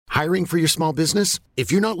Hiring for your small business?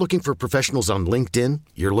 If you're not looking for professionals on LinkedIn,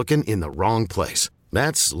 you're looking in the wrong place.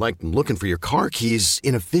 That's like looking for your car keys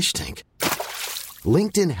in a fish tank.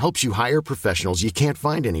 LinkedIn helps you hire professionals you can't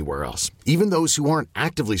find anywhere else, even those who aren't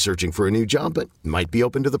actively searching for a new job but might be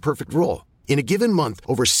open to the perfect role. In a given month,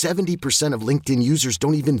 over 70% of LinkedIn users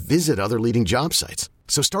don't even visit other leading job sites.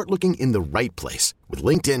 So start looking in the right place. With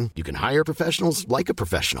LinkedIn, you can hire professionals like a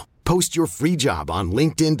professional. Post your free job on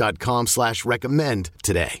linkedin.com/recommend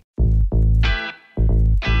today.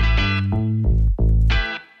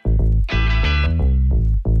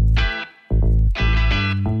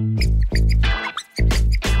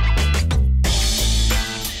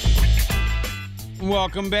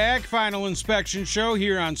 Welcome back. Final Inspection Show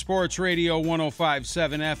here on Sports Radio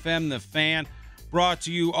 105.7 FM, The Fan. Brought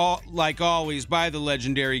to you, all, like always, by the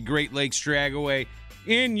legendary Great Lakes Dragaway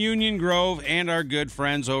in Union Grove and our good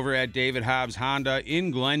friends over at David Hobbs Honda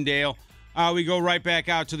in Glendale. We go right back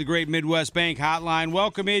out to the Great Midwest Bank Hotline.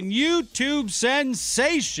 Welcome in YouTube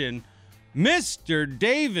sensation, Mr.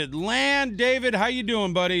 David Land. David, how you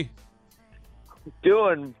doing, buddy?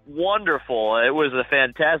 Doing wonderful. It was a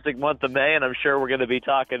fantastic month of May, and I'm sure we're going to be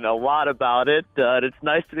talking a lot about it. It's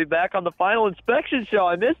nice to be back on the Final Inspection Show.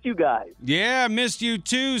 I missed you guys. Yeah, missed you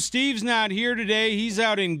too. Steve's not here today. He's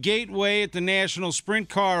out in Gateway at the National Sprint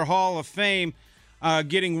Car Hall of Fame,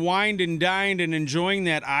 getting wined and dined and enjoying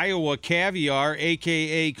that Iowa caviar,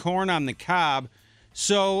 a.k.a. corn on the cob.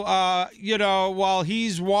 So, while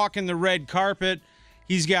he's walking the red carpet,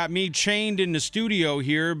 he's got me chained in the studio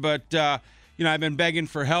here, but I've been begging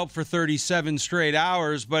for help for 37 straight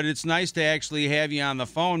hours, but it's nice to actually have you on the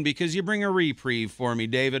phone because you bring a reprieve for me,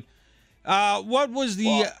 David. What was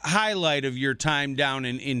the highlight of your time down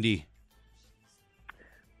in Indy?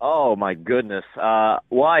 Oh, my goodness.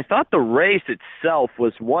 I thought the race itself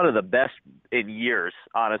was one of the best in years,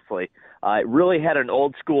 honestly. It really had an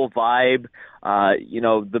old-school vibe.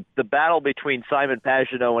 The battle between Simon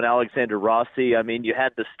Pagenaud and Alexander Rossi, I mean, you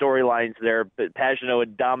had the storylines there, but Pagenaud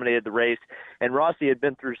had dominated the race, and Rossi had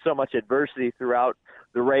been through so much adversity throughout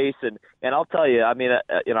the race. And I'll tell you, I mean,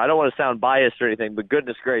 I don't want to sound biased or anything, but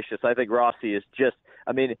goodness gracious, I think Rossi is just,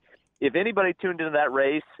 I mean, if anybody tuned into that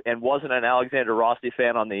race and wasn't an Alexander Rossi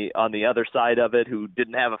fan on the other side of it, who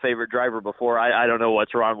didn't have a favorite driver before, I don't know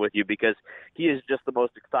what's wrong with you, because he is just the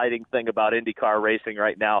most exciting thing about IndyCar racing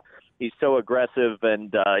right now. He's so aggressive,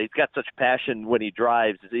 and he's got such passion when he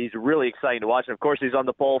drives. He's really exciting to watch. And of course, he's on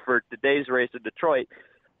the pole for today's race in Detroit.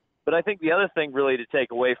 But I think the other thing really to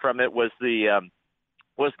take away from it was the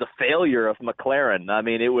failure of McLaren. I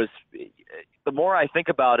mean, it was, the more I think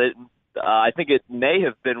about it, I think it may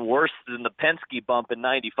have been worse than the Penske bump in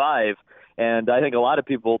 '95, and I think a lot of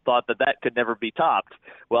people thought that could never be topped.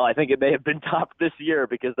 Well, I think it may have been topped this year,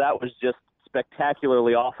 because that was just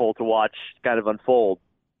spectacularly awful to watch kind of unfold.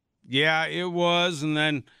 Yeah, it was, and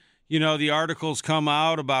then, the articles come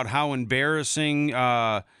out about how embarrassing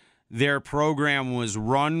their program was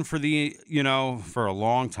run for for a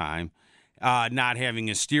long time. Not having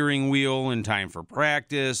a steering wheel in time for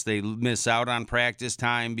practice. They miss out on practice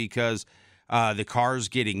time because the car's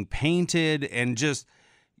getting painted, and just,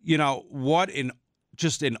 what an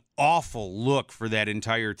awful look for that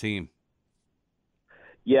entire team.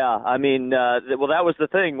 Yeah, I mean, that was the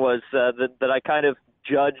thing, was that I kind of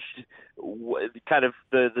judged kind of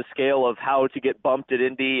the scale of how to get bumped at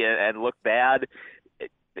Indy and look bad.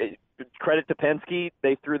 Credit to Penske,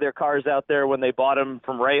 they threw their cars out there when they bought them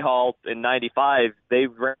from Rahal in '95. They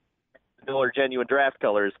ran Miller genuine draft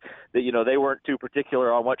colors. That they weren't too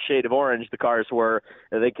particular on what shade of orange the cars were.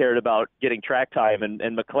 They cared about getting track time, and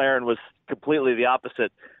McLaren was completely the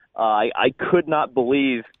opposite. I could not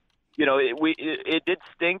believe. It did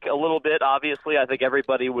stink a little bit. Obviously, I think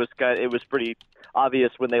everybody was it was pretty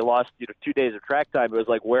obvious when they lost 2 days of track time. It was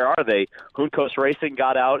like, where are they? Juncos Racing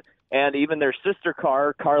got out. And even their sister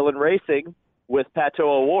car, Carlin Racing, with Pato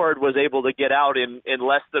O'Ward, was able to get out in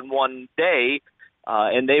less than 1 day,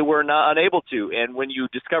 and they were not unable to. And when you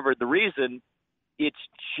discovered the reason, it's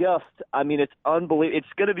just, I mean, it's unbelievable.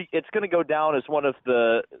 It's going to go down as one of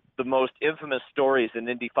the most infamous stories in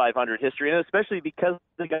Indy 500 history, and especially because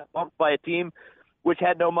they got bumped by a team which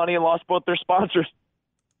had no money and lost both their sponsors.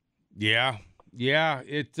 Yeah. Yeah,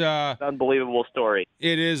 it's unbelievable story.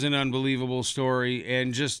 It is an unbelievable story,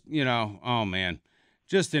 and just, oh man,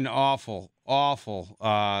 just an awful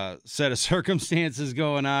set of circumstances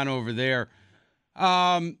going on over there.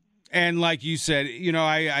 And like you said,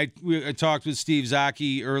 I talked with Steve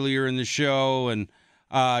Zaki earlier in the show, and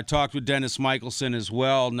talked with Dennis Michelson as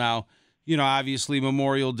well. Now, obviously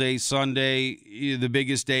Memorial Day Sunday, the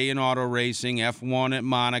biggest day in auto racing, F1 at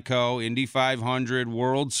Monaco, Indy 500,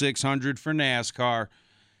 World 600 for NASCAR.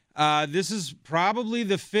 This is probably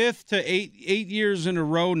the 5th to 8 years in a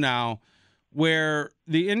row now where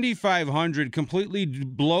the Indy 500 completely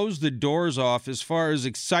blows the doors off as far as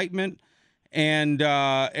excitement and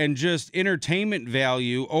just entertainment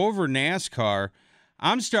value over NASCAR.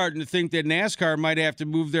 I'm starting to think that NASCAR might have to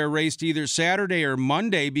move their race to either Saturday or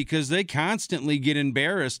Monday because they constantly get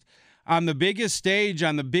embarrassed on the biggest stage,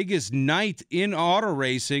 on the biggest night in auto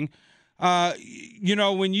racing.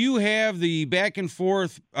 When you have the back and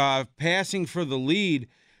forth passing for the lead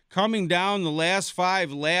coming down the last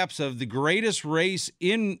 5 laps of the greatest race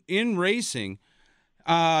in racing,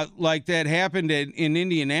 like that happened in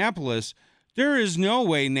Indianapolis, there is no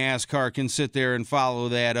way NASCAR can sit there and follow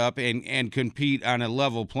that up and compete on a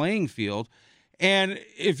level playing field. And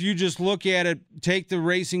if you just look at it, take the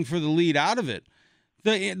racing for the lead out of it,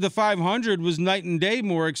 the 500 was night and day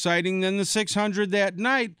more exciting than the 600 that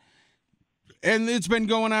night. And it's been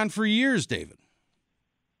going on for years, David.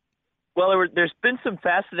 Well, there's been some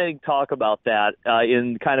fascinating talk about that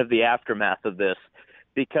in kind of the aftermath of this,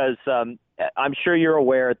 because I'm sure you're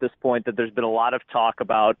aware at this point that there's been a lot of talk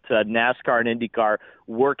about NASCAR and IndyCar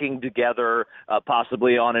working together,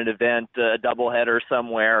 possibly on an event, a doubleheader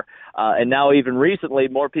somewhere. And now even recently,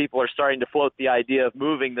 more people are starting to float the idea of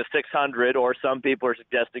moving the 600, or some people are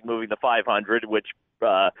suggesting moving the 500, which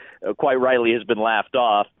quite rightly has been laughed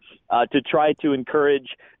off, to try to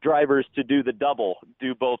encourage drivers to do the double,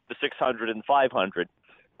 do both the 600 and 500.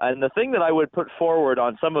 And the thing that I would put forward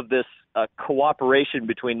on some of this cooperation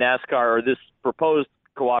between NASCAR, or this proposed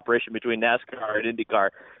cooperation between NASCAR and IndyCar,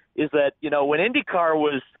 is that, when IndyCar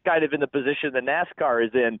was kind of in the position that NASCAR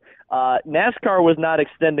is in, NASCAR was not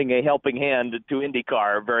extending a helping hand to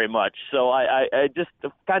IndyCar very much. So I just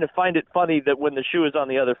kind of find it funny that when the shoe is on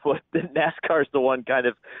the other foot, that NASCAR is the one kind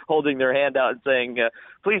of holding their hand out and saying,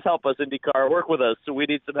 please help us, IndyCar, work with us, so we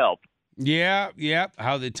need some help. Yeah.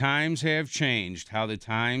 How the times have changed.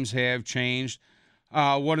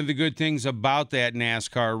 One of the good things about that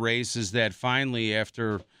NASCAR race is that finally,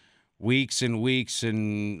 after weeks and weeks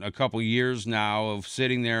and a couple years now of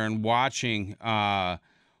sitting there and watching NASCAR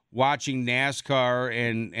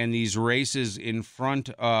and these races in front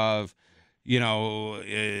of,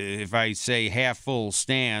 if I say half full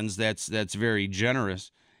stands, that's very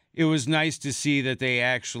generous. It was nice to see that they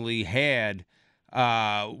actually had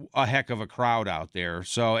a heck of a crowd out there.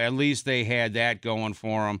 So at least they had that going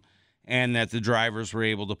for them, and that the drivers were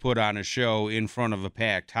able to put on a show in front of a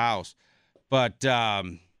packed house. But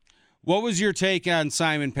what was your take on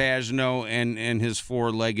Simon Pagenaud and his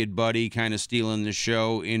four-legged buddy kind of stealing the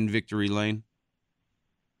show in Victory Lane?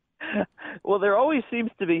 Well, there always seems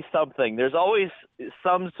to be something. There's always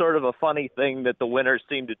some sort of a funny thing that the winners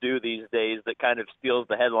seem to do these days that kind of steals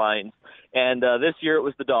the headlines. And this year it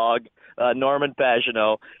was the dog, Norman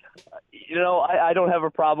Pagenaud. I don't have a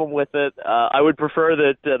problem with it. I would prefer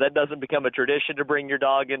that that doesn't become a tradition to bring your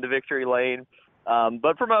dog into Victory Lane.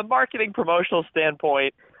 But from a marketing promotional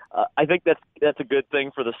standpoint, I think that's a good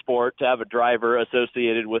thing for the sport to have a driver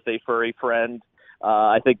associated with a furry friend.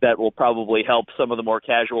 I think that will probably help some of the more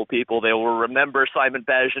casual people. They will remember Simon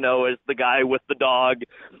Pagenaud as the guy with the dog.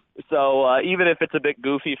 So even if it's a bit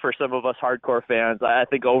goofy for some of us hardcore fans, I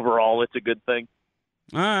think overall it's a good thing.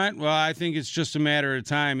 All right. Well, I think it's just a matter of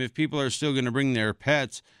time. If people are still going to bring their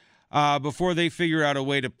pets, before they figure out a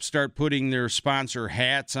way to start putting their sponsor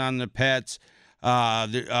hats on the pets,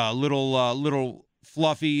 little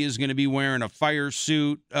Fluffy is going to be wearing a fire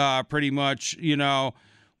suit pretty much,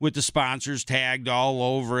 with the sponsors tagged all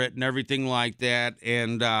over it and everything like that.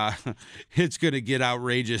 And it's going to get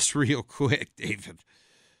outrageous real quick, David.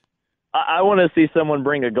 I want to see someone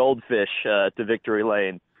bring a goldfish to Victory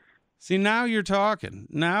Lane. See, now you're talking.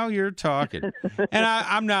 And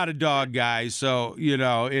I'm not a dog guy, so,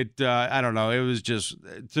 I don't know. It was just,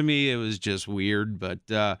 to me, it was just weird. But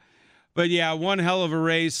yeah, one hell of a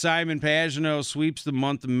race. Simon Pagenaud sweeps the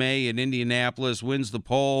month of May in Indianapolis, wins the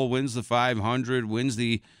pole, wins the 500, wins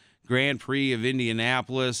the Grand Prix of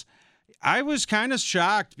Indianapolis. I was kind of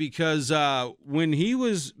shocked because when he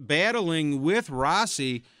was battling with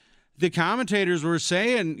Rossi, the commentators were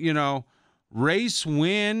saying, race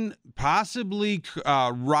win, possibly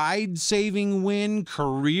ride-saving win,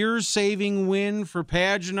 career-saving win for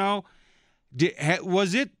Pagenaud.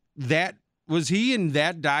 Was he in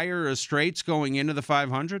that dire a straits going into the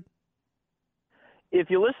 500? If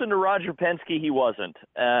you listen to Roger Penske, he wasn't.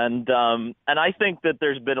 And I think that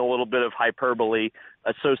there's been a little bit of hyperbole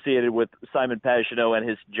associated with Simon Pagenaud and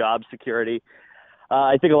his job security.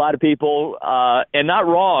 I think a lot of people, and not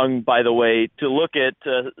wrong, by the way, to look at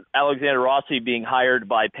Alexander Rossi being hired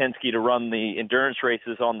by Penske to run the endurance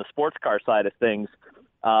races on the sports car side of things.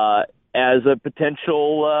 as a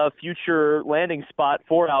potential future landing spot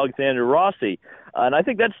for Alexander Rossi. And I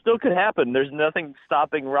think that still could happen. There's nothing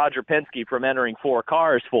stopping Roger Penske from entering 4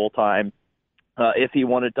 cars full-time if he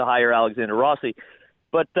wanted to hire Alexander Rossi.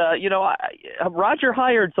 But, Roger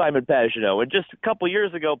hired Simon Pagenaud, and just a couple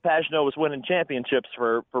years ago, Pagenaud was winning championships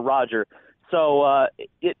for Roger. So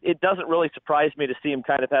it doesn't really surprise me to see him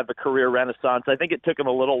kind of have a career renaissance. I think it took him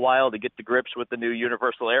a little while to get to grips with the new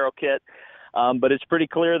Universal Aero kit, but it's pretty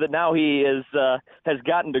clear that now he has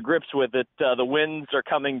gotten to grips with it. The wins are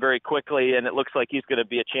coming very quickly, and it looks like he's going to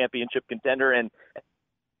be a championship contender. And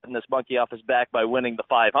this monkey off his back by winning the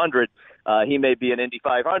 500. He may be an Indy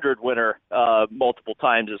 500 winner multiple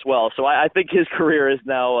times as well. So I think his career is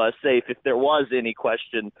now safe if there was any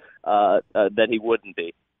question that he wouldn't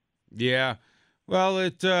be. Yeah. Well,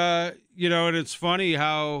 and it's funny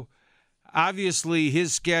how obviously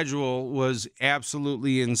his schedule was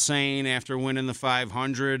absolutely insane after winning the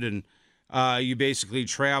 500, and you basically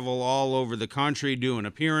travel all over the country doing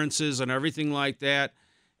appearances and everything like that.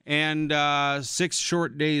 And 6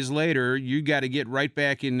 short days later, you got to get right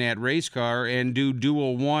back in that race car and do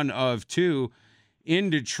dual 1 of 2 in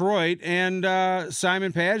Detroit. And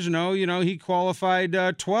Simon Pagenaud, he qualified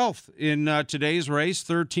 12th in today's race,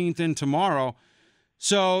 13th in tomorrow.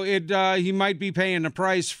 So he might be paying the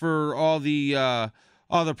price for all the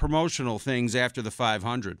promotional things after the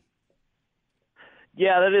 500.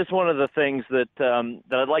 Yeah, that is one of the things that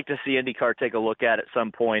I'd like to see IndyCar take a look at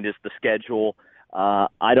some point is the schedule.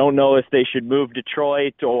 I don't know if they should move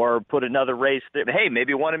Detroit or put another race there. Hey,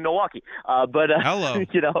 maybe one in Milwaukee. Hello.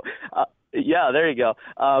 Yeah, there you go.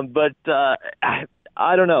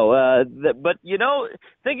 I don't know. But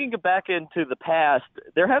thinking back into the past,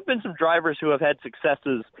 there have been some drivers who have had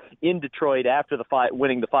successes in Detroit after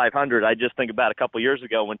winning the 500. I just think about a couple years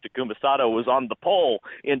ago when Takuma Sato was on the pole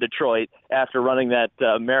in Detroit after running that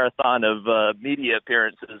marathon of media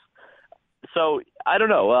appearances. So I don't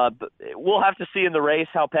know. We'll have to see in the race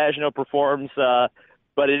how Pagenaud performs.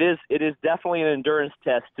 But it is definitely an endurance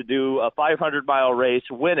test to do a 500-mile race,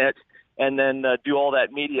 win it, and then do all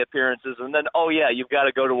that media appearances, and then you've got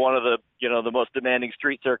to go to one of the most demanding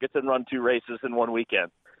street circuits and run 2 races in one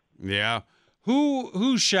weekend. Yeah.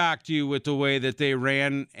 Who shocked you with the way that they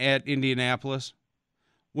ran at Indianapolis?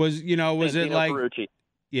 Was Santino it like Ferrucci.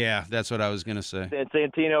 Yeah, that's what I was going to say.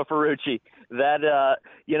 Santino Ferrucci. That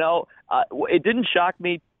it didn't shock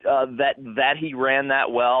me that he ran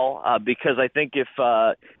that well because I think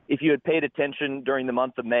if you had paid attention during the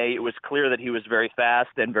month of May, it was clear that he was very fast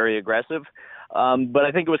and very aggressive. But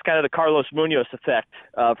I think it was kind of the Carlos Munoz effect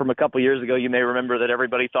from a couple years ago. You may remember that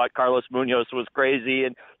everybody thought Carlos Munoz was crazy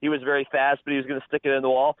and he was very fast, but he was going to stick it in the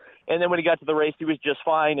wall. And then when he got to the race, he was just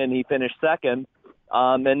fine and he finished second.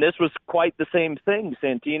 And this was quite the same thing.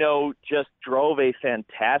 Santino just drove a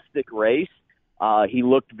fantastic race. He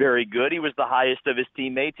looked very good. He was the highest of his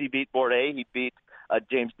teammates. He beat Bourdais. He beat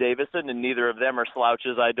James Davison, and neither of them are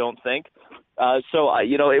slouches, I don't think.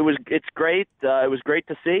 It's great. It was great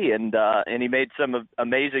to see, and he made some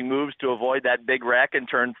amazing moves to avoid that big wreck in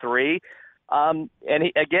turn 3. And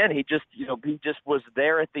he just was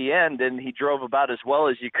there at the end, and he drove about as well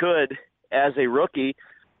as you could as a rookie.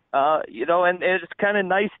 And it's kind of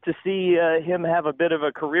nice to see him have a bit of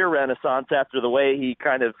a career renaissance after the way he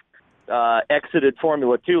kind of exited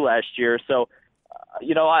Formula 2 last year. So,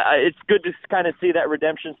 it's good to kind of see that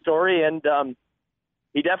redemption story, and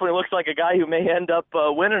he definitely looks like a guy who may end up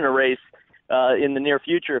winning a race in the near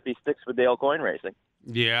future if he sticks with Dale Coyne Racing.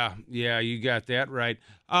 Yeah, you got that right.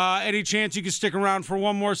 Any chance you could stick around for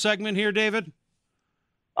one more segment here, David?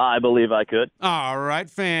 I believe I could. All right,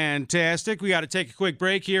 fantastic. We got to take a quick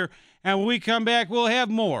break here, and when we come back, we'll have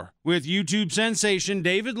more with YouTube sensation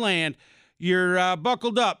David Land. You're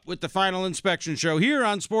buckled up with the Final Inspection Show here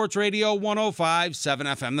on Sports Radio 105.7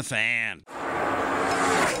 FM The Fan.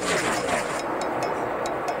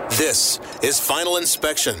 This is Final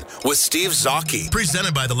Inspection with Steve Zocchi,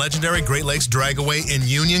 presented by the legendary Great Lakes Dragaway in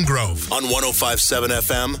Union Grove on 105.7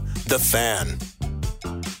 FM The Fan.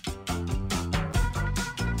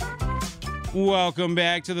 Welcome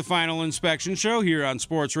back to the Final Inspection Show here on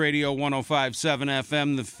Sports Radio 105.7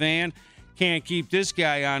 FM The Fan. Can't keep this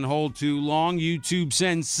guy on hold too long. YouTube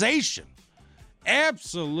sensation.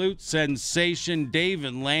 Absolute sensation.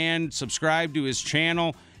 David Land. Subscribe to his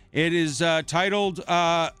channel. It is titled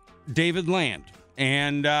David Land.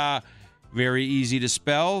 And very easy to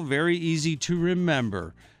spell. Very easy to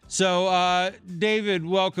remember. So, David,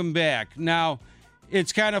 welcome back. Now,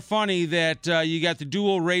 it's kind of funny that you got the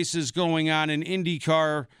dual races going on in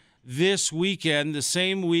IndyCar this weekend, the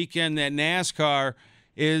same weekend that NASCAR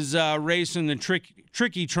is racing the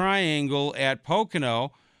tricky triangle at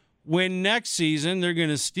Pocono. when next season they're going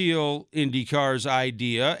to steal IndyCar's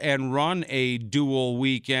idea and run a dual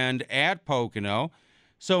weekend at Pocono.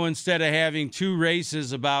 So instead of having two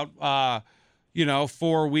races about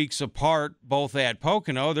 4 weeks apart, both at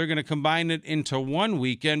Pocono, they're going to combine it into one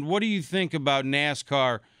weekend. What do you think about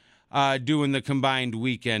NASCAR doing the combined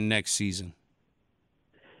weekend next season?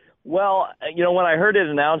 Well, when I heard it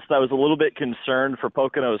announced, I was a little bit concerned for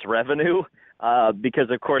Pocono's revenue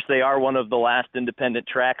because, of course, they are one of the last independent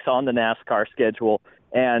tracks on the NASCAR schedule.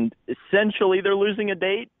 And essentially they're losing a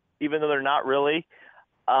date, even though they're not really.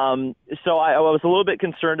 So I was a little bit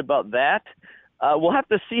concerned about that. We'll have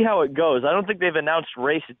to see how it goes. I don't think they've announced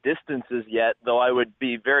race distances yet, though I would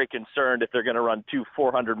be very concerned if they're going to run two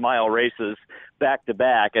 400-mile races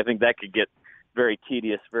back-to-back. I think that could get very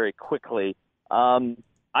tedious very quickly.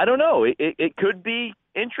 I don't know. It could be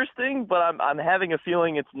interesting, but I'm having a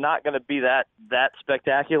feeling it's not going to be that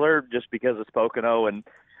spectacular just because it's Pocono, and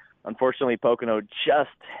unfortunately Pocono just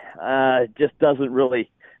doesn't really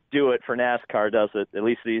do it for NASCAR, does it? At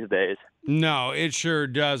least these days. No, it sure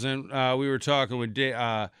doesn't. We were talking with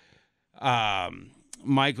Dennis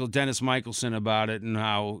Michelson about it and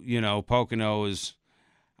how Pocono is.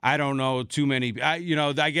 I don't know too many.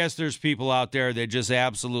 I guess there's people out there that just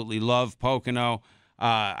absolutely love Pocono.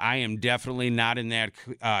 I am definitely not in that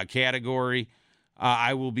category.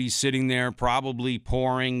 I will be sitting there probably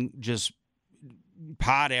pouring just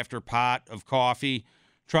pot after pot of coffee,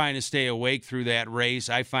 trying to stay awake through that race.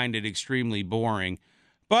 I find it extremely boring.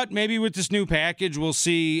 But maybe with this new package, we'll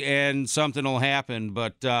see and something will happen.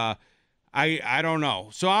 But I don't know.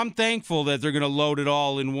 So I'm thankful that they're going to load it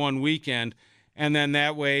all in one weekend. And then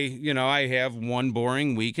that way, I have one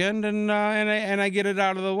boring weekend and I get it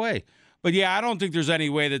out of the way. But, yeah, I don't think there's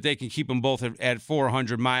any way that they can keep them both at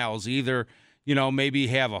 400 miles either. Maybe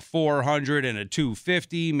have a 400 and a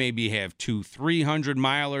 250, maybe have two 300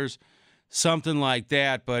 milers, something like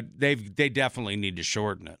that. But they definitely need to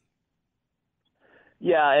shorten it.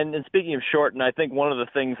 Yeah, and speaking of shorten, I think one of the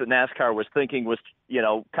things that NASCAR was thinking was,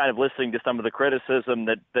 kind of listening to some of the criticism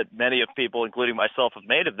that many of people, including myself, have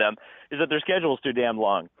made of them, is that their schedule is too damn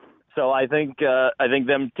long. So I think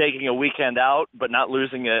them taking a weekend out but not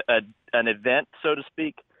losing an event, so to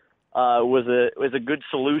speak, was a good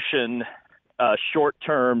solution short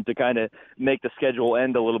term to kind of make the schedule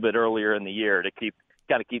end a little bit earlier in the year to keep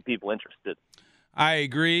people interested. I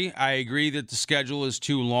agree that the schedule is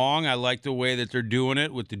too long. I like the way that they're doing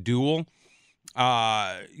it with the dual,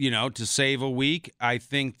 to save a week. I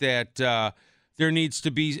think that there needs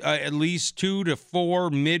to be at least 2 to 4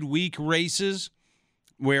 midweek races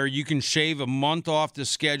where you can shave a month off the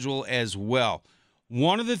schedule as well.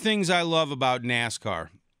 One of the things I love about NASCAR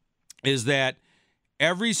is that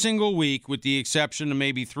every single week, with the exception of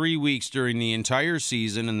maybe 3 weeks during the entire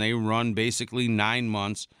season, and they run basically 9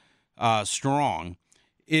 months strong,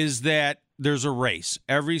 is that there's a race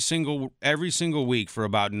every single week for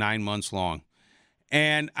about 9 months long.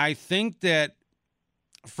 And I think that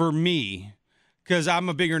for me, because I'm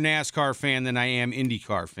a bigger NASCAR fan than I am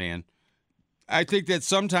IndyCar fan, I think that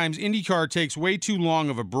sometimes IndyCar takes way too long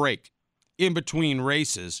of a break in between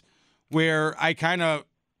races where I kind of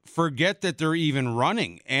forget that they're even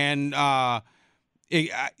running. And,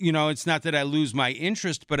 it's not that I lose my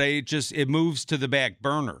interest, but it moves to the back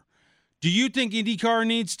burner. Do you think IndyCar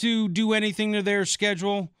needs to do anything to their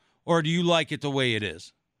schedule, or do you like it the way it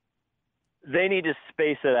is? They need to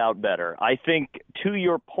space it out better. I think, to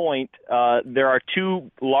your point, there are too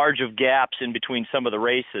large of gaps in between some of the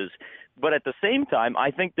races. But at the same time,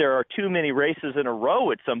 I think there are too many races in a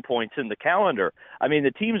row at some points in the calendar. I mean,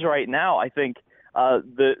 the teams right now, I think,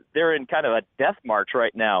 they're in kind of a death march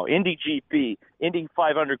right now. Indy GP, Indy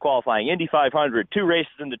 500 qualifying, Indy 500, 2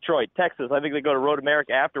 races in Detroit, Texas. I think they go to Road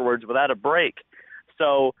America afterwards without a break.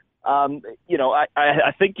 So,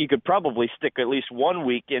 I think you could probably stick at least 1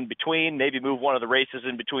 week in between, maybe move one of the races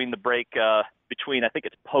in between the break between, I think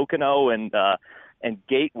it's Pocono and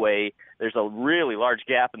Gateway. There's a really large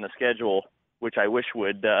gap in the schedule, which I wish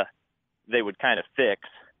they would kind of fix.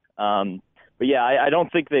 But yeah, I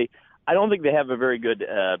don't think they have a very good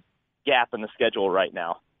gap in the schedule right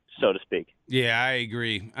now, so to speak. Yeah, I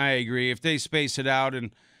agree. If they space it out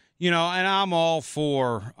and I'm all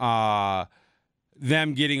for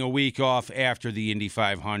them getting a week off after the Indy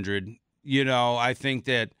 500. I think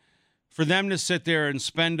that for them to sit there and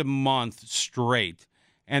spend a month straight,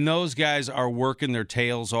 and those guys are working their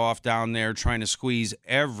tails off down there trying to squeeze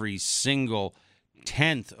every single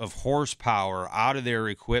tenth of horsepower out of their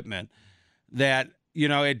equipment, that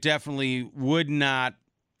it definitely would not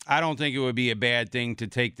 – I don't think it would be a bad thing to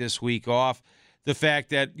take this week off. The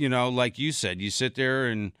fact that, like you said, you sit there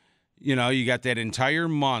and, you know, you got that entire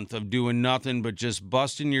month of doing nothing but just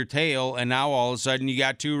busting your tail, and now all of a sudden you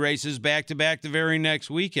got 2 races back-to-back the very next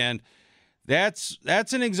weekend. That's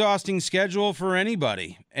an exhausting schedule for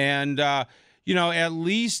anybody. And, you know, at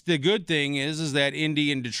least the good thing is that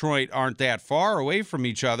Indy and Detroit aren't that far away from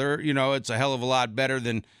each other. You know, it's a hell of a lot better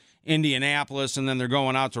than Indianapolis, and then they're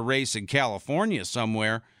going out to race in California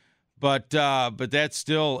somewhere. But that's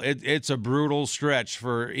still, it's a brutal stretch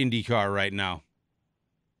for IndyCar right now.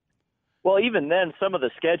 Well, even then, some of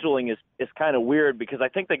the scheduling is kind of weird because I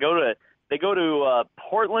think they go to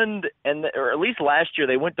Portland, or at least last year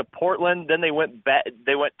they went to Portland, then they went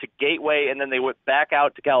to Gateway, and then they went back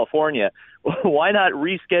out to California. Why not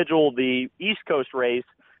reschedule the East Coast race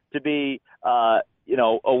to be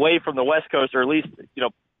away from the West Coast, or at least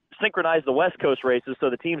synchronize the West Coast races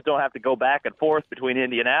so the teams don't have to go back and forth between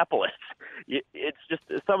Indianapolis. It's just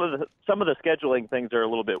some of the scheduling things are a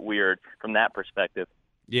little bit weird from that perspective.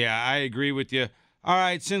 Yeah, I agree with you. All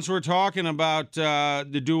right, since we're talking about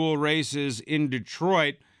the dual races in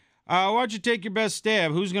Detroit, why don't you take your best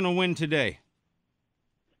stab? Who's going to win today?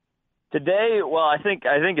 Today, well, I think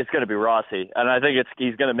it's going to be Rossi, and I think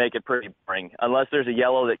he's going to make it pretty boring unless there's a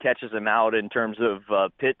yellow that catches him out in terms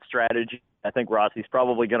of pit strategy. I think Rossi's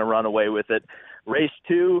probably going to run away with it. Race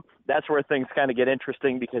 2, that's where things kind of get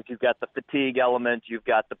interesting because you've got the fatigue element, you've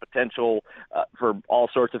got the potential for all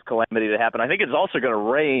sorts of calamity to happen. I think it's also going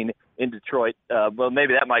to rain in Detroit. Well,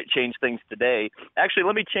 maybe that might change things today. Actually,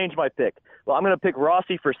 let me change my pick. Well, I'm going to pick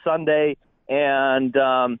Rossi for Sunday, and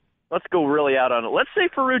let's go really out on it. Let's say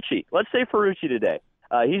Ferrucci. Let's say Ferrucci today.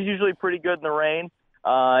 He's usually pretty good in the rain,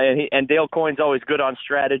 and Dale Coyne's always good on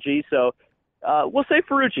strategy, so we'll say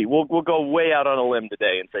Ferrucci. We'll go way out on a limb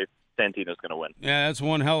today and say Santino's going to win. Yeah, that's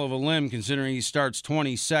one hell of a limb considering he starts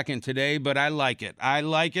 22nd today, but I like it.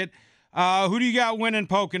 Who do you got winning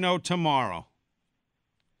Pocono tomorrow?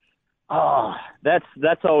 Oh,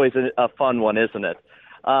 that's always a fun one, isn't it?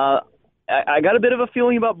 I got a bit of a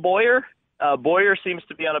feeling about Boyer. Boyer seems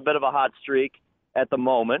to be on a bit of a hot streak at the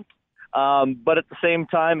moment. But at the same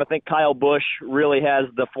time, I think Kyle Busch really has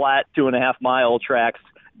the flat 2.5-mile tracks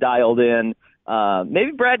dialed in.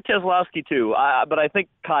 Maybe Brad Keselowski too, but I think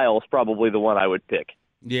Kyle's probably the one I would pick.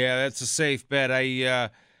 Yeah, that's a safe bet.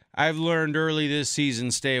 I've learned early this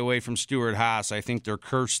season, stay away from Stewart Haas. I think they're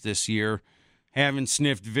cursed this year. Haven't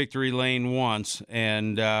sniffed victory lane once,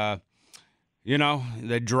 and the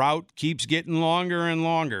drought keeps getting longer and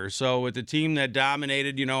longer. So with the team that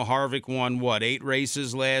dominated, Harvick won 8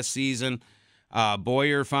 races last season.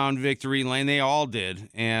 Boyer found victory lane. They all did,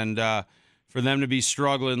 and for them to be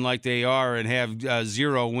struggling like they are and have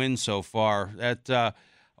 0 wins so far, that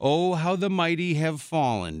how the mighty have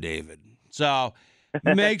fallen, David. So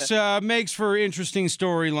makes for interesting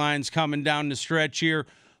storylines coming down the stretch here.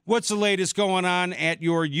 What's the latest going on at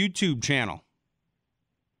your YouTube channel?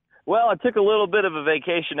 Well, I took a little bit of a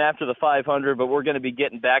vacation after the 500, but we're going to be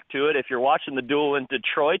getting back to it. If you're watching the duel in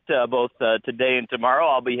Detroit, both today and tomorrow,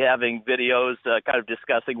 I'll be having videos kind of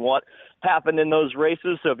discussing what happened in those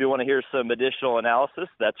races. So if you want to hear some additional analysis,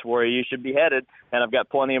 that's where you should be headed. And I've got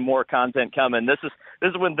plenty of more content coming. This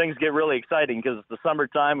is when things get really exciting because it's the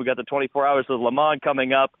summertime. We've got the 24 Hours of Le Mans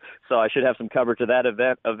coming up, so I should have some coverage of that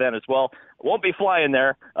event as well. Won't be flying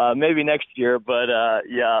there, maybe next year, but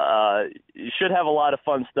you should have a lot of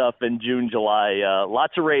fun stuff in June, July.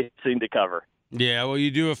 Lots of racing to cover. Yeah, well,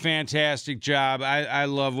 you do a fantastic job. I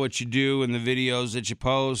love what you do and the videos that you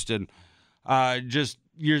post, and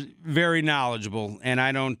you're very knowledgeable. And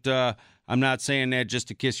I'm not saying that just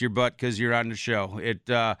to kiss your butt because you're on the show.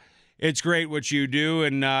 It's great what you do,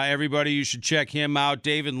 and everybody, you should check him out,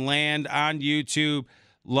 David Land on YouTube.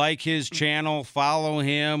 Like his channel, follow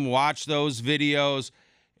him, watch those videos.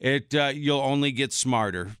 You'll only get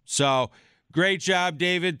smarter. So great job,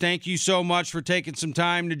 David. Thank you so much for taking some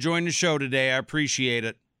time to join the show today. I appreciate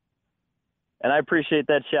it. And I appreciate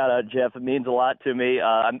that shout-out, Jeff. It means a lot to me.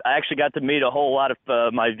 I actually got to meet a whole lot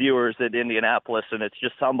of my viewers at Indianapolis, and it's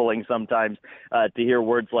just humbling sometimes to hear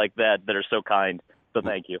words like that are so kind. So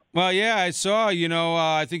thank you. Well, yeah, I saw,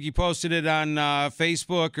 I think you posted it on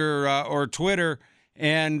Facebook or Twitter,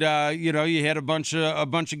 and, you had a bunch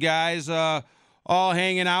of guys all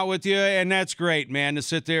hanging out with you, and that's great, man, to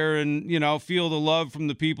sit there and, feel the love from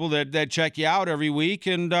the people that check you out every week,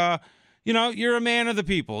 and, you're a man of the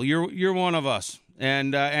people. You're one of us,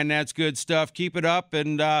 and that's good stuff. Keep it up,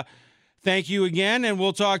 and thank you again, and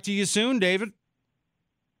we'll talk to you soon, David.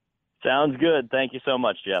 Sounds good. Thank you so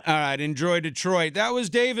much, Jeff. All right, enjoy Detroit. That was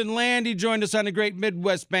David Land. He joined us on the Great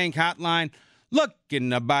Midwest Bank Hotline. Looking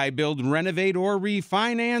to buy, build, renovate, or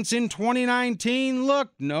refinance in 2019?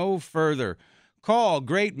 Look no further. Call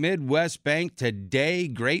Great Midwest Bank today.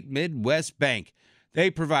 Great Midwest Bank. They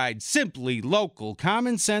provide simply local,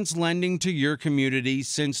 common-sense lending to your community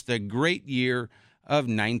since the great year of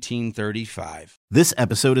 1935. This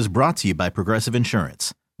episode is brought to you by Progressive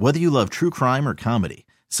Insurance. Whether you love true crime or comedy,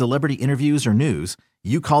 celebrity interviews or news,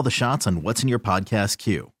 you call the shots on what's in your podcast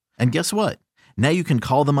queue. And guess what? Now you can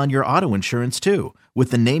call them on your auto insurance too with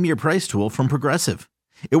the Name Your Price tool from Progressive.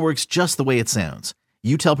 It works just the way it sounds.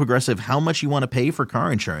 You tell Progressive how much you want to pay for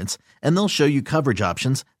car insurance, and they'll show you coverage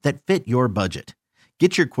options that fit your budget.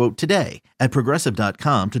 Get your quote today at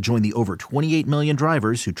Progressive.com to join the over 28 million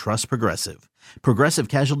drivers who trust Progressive. Progressive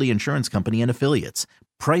Casualty Insurance Company and Affiliates.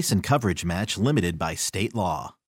 Price and coverage match limited by state law.